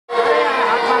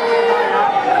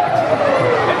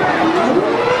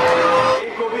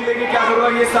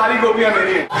ये सारी गोपियां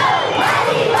मेरी हैं।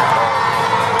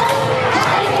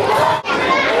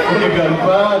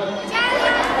 गणपत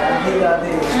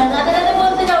गाते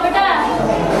बोलते जाओ बेटा।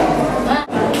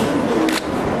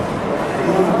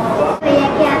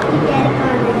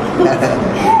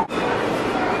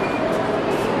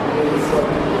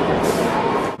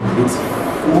 It's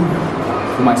food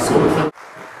for my soul.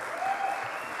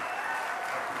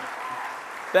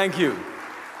 Thank you.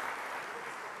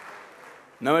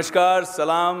 Namaskar,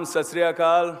 salam, sat sri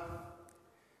akal.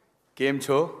 Kem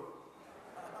cho?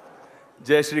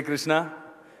 Jai Shri Krishna.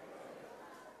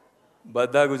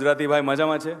 Badha Gujarati bhai maja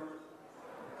ma che?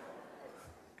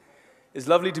 It's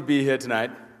lovely to be here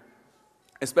tonight,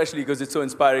 especially because it's so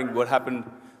inspiring what happened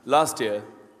last year.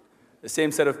 The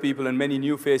same set of people and many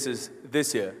new faces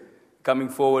this year coming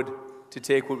forward to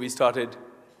take what we started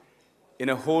in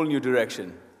a whole new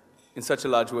direction in such a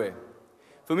large way.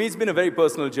 For me, it's been a very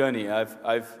personal journey.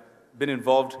 I've been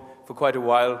involved for quite a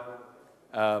while,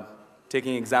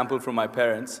 taking example from my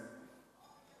parents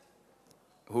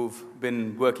who've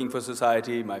been working for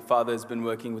society. My father has been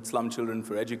working with slum children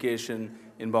for education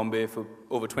in Bombay for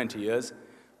over 20 years.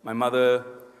 My mother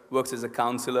works as a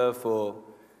counselor for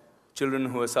children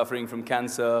who are suffering from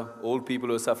cancer, old people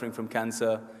who are suffering from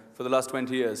cancer for the last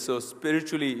 20 years. So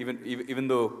spiritually, even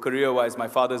though career-wise my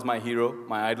father's my hero,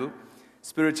 my idol,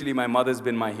 spiritually my mother's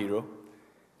been my hero.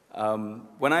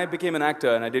 When I became an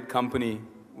actor and I did company,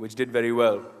 which did very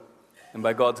well, and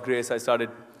by God's grace I started,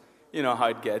 you know how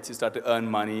it gets, you start to earn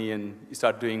money and you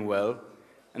start doing well.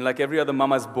 And like every other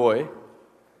mama's boy,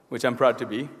 which I'm proud to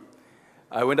be,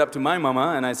 I went up to my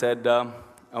mama and I said, I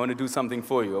want to do something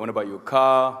for you. I want to buy you a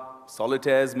car,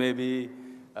 solitaires maybe,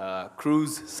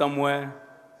 cruise somewhere.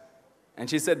 And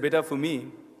she said, beta, for me,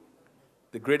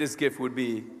 the greatest gift would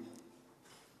be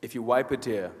if you wipe a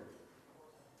tear,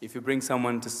 if you bring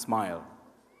someone to smile.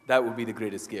 That would be the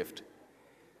greatest gift.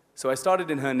 So I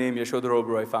started in her name,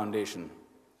 Oberoi Foundation.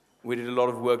 We did a lot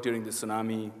of work during the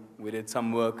tsunami. We did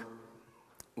some work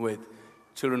with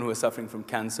children who are suffering from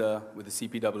cancer, with the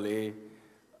CPAA.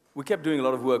 We kept doing a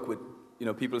lot of work with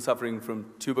people suffering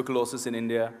from tuberculosis in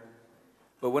India.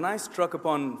 But when I struck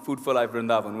upon Food for Life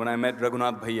Vrindavan, when I met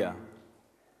Raghunath Bhaiya,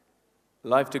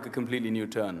 life took a completely new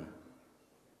turn.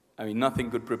 I mean, nothing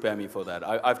could prepare me for that.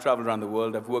 I've traveled around the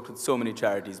world, I've worked with so many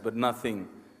charities, but nothing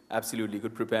absolutely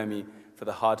could prepare me for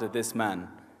the heart of this man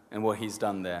and what he's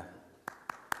done there.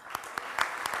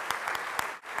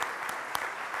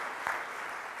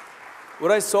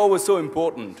 What I saw was so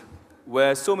important,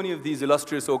 where so many of these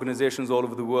illustrious organizations all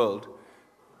over the world,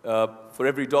 for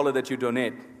every dollar that you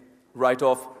donate, write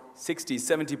off 60,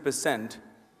 70%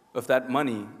 of that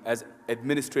money as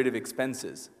administrative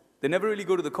expenses. They never really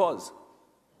go to the cause.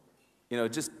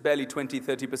 Just barely 20,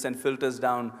 30% filters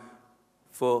down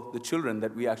for the children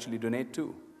that we actually donate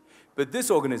to. But this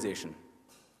organization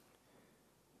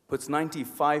puts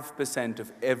 95%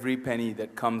 of every penny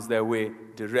that comes their way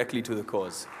directly to the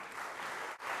cause.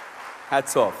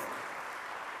 Hats off.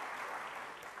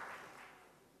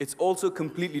 It's also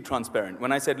completely transparent.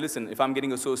 When I said, listen, if I'm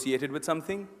getting associated with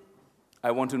something,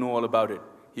 I want to know all about it.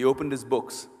 He opened his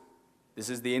books. This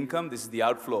is the income, this is the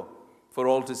outflow, for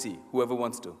all to see, whoever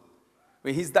wants to. I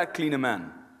mean, he's that clean a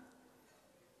man.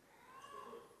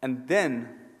 And then,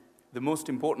 the most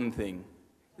important thing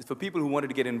is for people who wanted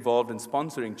to get involved in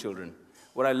sponsoring children.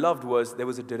 What I loved was there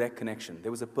was a direct connection.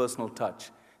 There was a personal touch.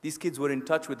 These kids were in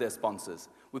touch with their sponsors,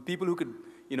 with people who could,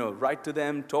 write to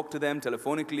them, talk to them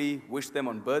telephonically, wish them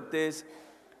on birthdays.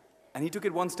 And he took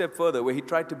it one step further, where he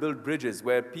tried to build bridges,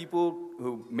 where people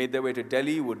who made their way to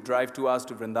Delhi would drive 2 hours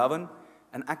to Vrindavan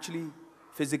and actually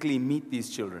physically meet these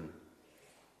children.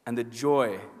 And the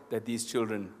joy that these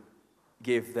children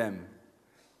gave them,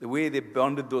 the way they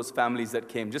bonded those families that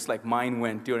came, just like mine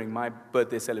went during my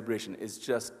birthday celebration, is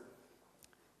just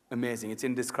amazing. It's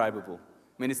indescribable.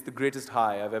 I mean, it's the greatest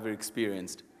high I've ever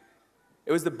experienced.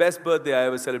 It was the best birthday I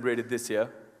ever celebrated this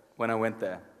year when I went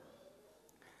there.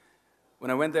 When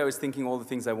I went there, I was thinking all the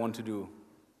things I want to do.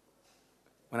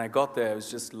 When I got there, I was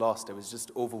just lost. I was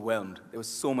just overwhelmed. There was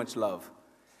so much love.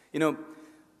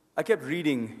 I kept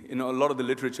reading a lot of the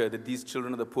literature that these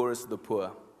children are the poorest of the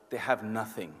poor. They have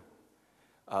nothing.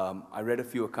 I read a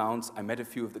few accounts. I met a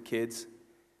few of the kids.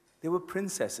 They were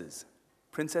princesses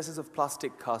of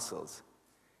plastic castles.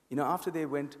 After they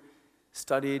went,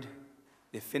 studied,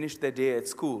 they finished their day at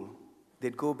school,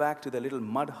 they'd go back to their little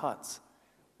mud huts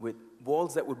with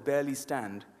walls that would barely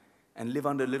stand and live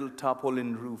under little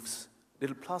tarpaulin roofs,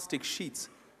 little plastic sheets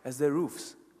as their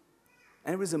roofs.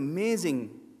 And it was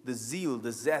amazing, the zeal,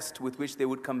 the zest with which they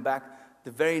would come back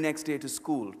the very next day to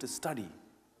school, to study,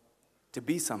 to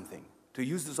be something, to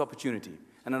use this opportunity.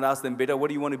 And I'd ask them, beta, what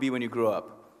do you want to be when you grow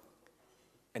up?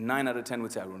 And 9 out of 10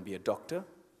 would say, I want to be a doctor,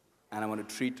 and I want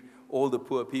to treat all the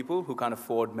poor people who can't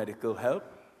afford medical help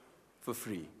for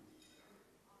free.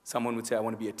 Someone would say, I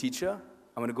want to be a teacher.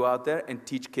 I want to go out there and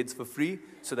teach kids for free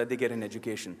so that they get an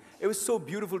education. It was so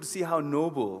beautiful to see how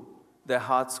noble their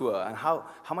hearts were and how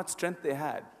much strength they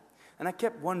had. And I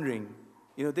kept wondering,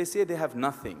 you know, they say they have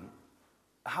nothing.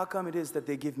 How come it is that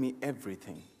they give me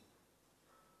everything?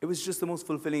 It was just the most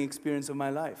fulfilling experience of my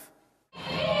life.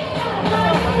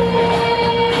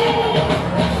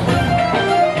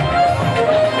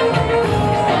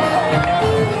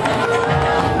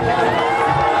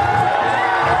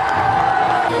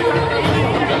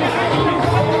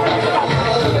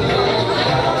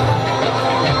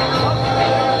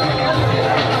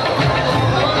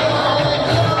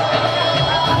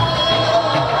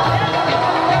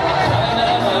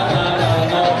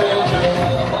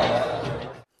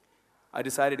 I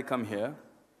decided to come here,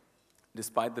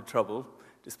 despite the trouble,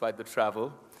 despite the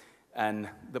travel, and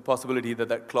the possibility that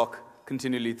that clock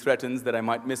continually threatens that I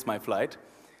might miss my flight,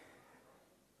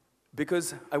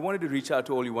 because I wanted to reach out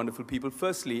to all you wonderful people,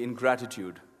 firstly in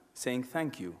gratitude, saying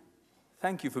thank you.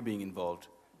 Thank you for being involved.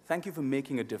 Thank you for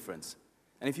making a difference.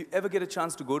 And if you ever get a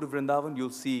chance to go to Vrindavan,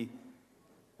 you'll see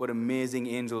what amazing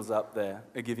angels up there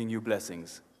are giving you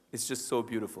blessings. It's just so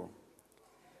beautiful.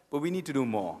 But we need to do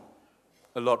more.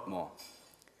 A lot more.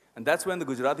 And that's when the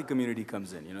Gujarati community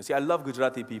comes in. You know, see, I love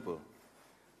Gujarati people.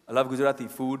 I love Gujarati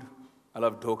food. I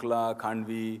love dhokla,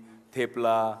 khandvi,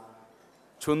 thepla,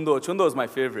 chundo. Chundo is my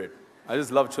favorite. I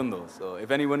just love chundo. So if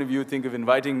any one of you think of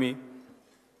inviting me,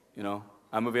 you know,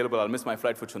 I'm available. I'll miss my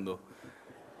flight for chundo.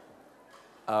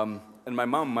 And my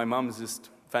mom is just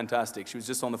fantastic. She was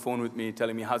just on the phone with me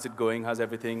telling me, how's it going? How's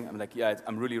everything? I'm like, yeah,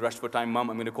 I'm really rushed for time, Mom.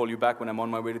 I'm going to call you back when I'm on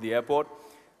my way to the airport.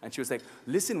 And she was like,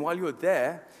 listen, while you're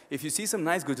there, if you see some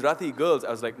nice Gujarati girls, I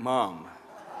was like, Mom,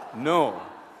 no.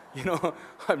 You know,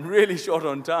 I'm really short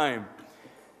on time.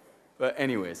 But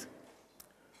anyways,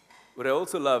 what I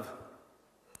also love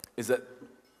is that,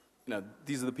 you know,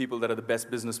 these are the people that are the best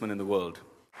businessmen in the world.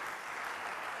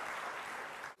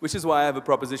 Which is why I have a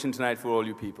proposition tonight for all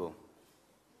you people.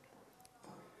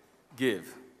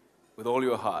 Give with all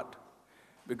your heart.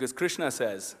 Because Krishna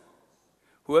says,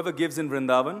 whoever gives in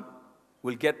Vrindavan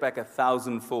will get back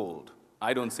 1,000-fold.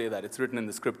 I don't say that. It's written in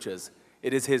the scriptures.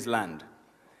 It is his land.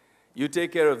 You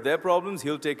take care of their problems,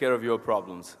 he'll take care of your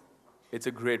problems. It's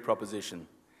a great proposition.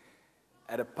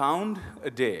 At £1 a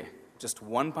day, just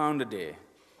 £1 a day,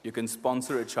 you can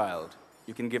sponsor a child.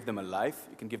 You can give them a life.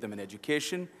 You can give them an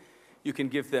education. You can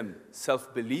give them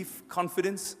self-belief,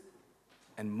 confidence.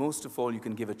 And most of all, you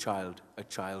can give a child a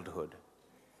childhood.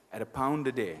 At £1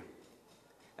 a day.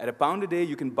 At £1 a day,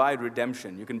 you can buy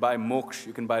redemption, you can buy moksha,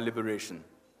 you can buy liberation.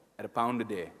 At £1 a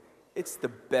day. It's the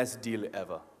best deal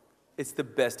ever. It's the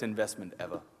best investment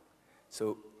ever.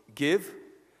 So give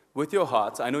with your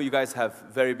hearts. I know you guys have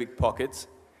very big pockets,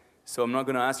 so I'm not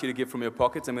going to ask you to give from your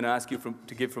pockets. I'm going to ask you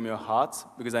to give from your hearts,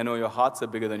 because I know your hearts are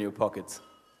bigger than your pockets.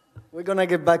 We're going to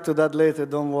get back to that later,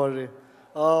 don't worry.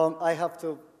 I have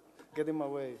to get in my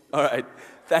way. All right.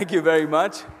 Thank you very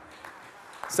much.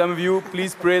 Some of you,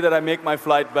 please pray that I make my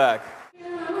flight back.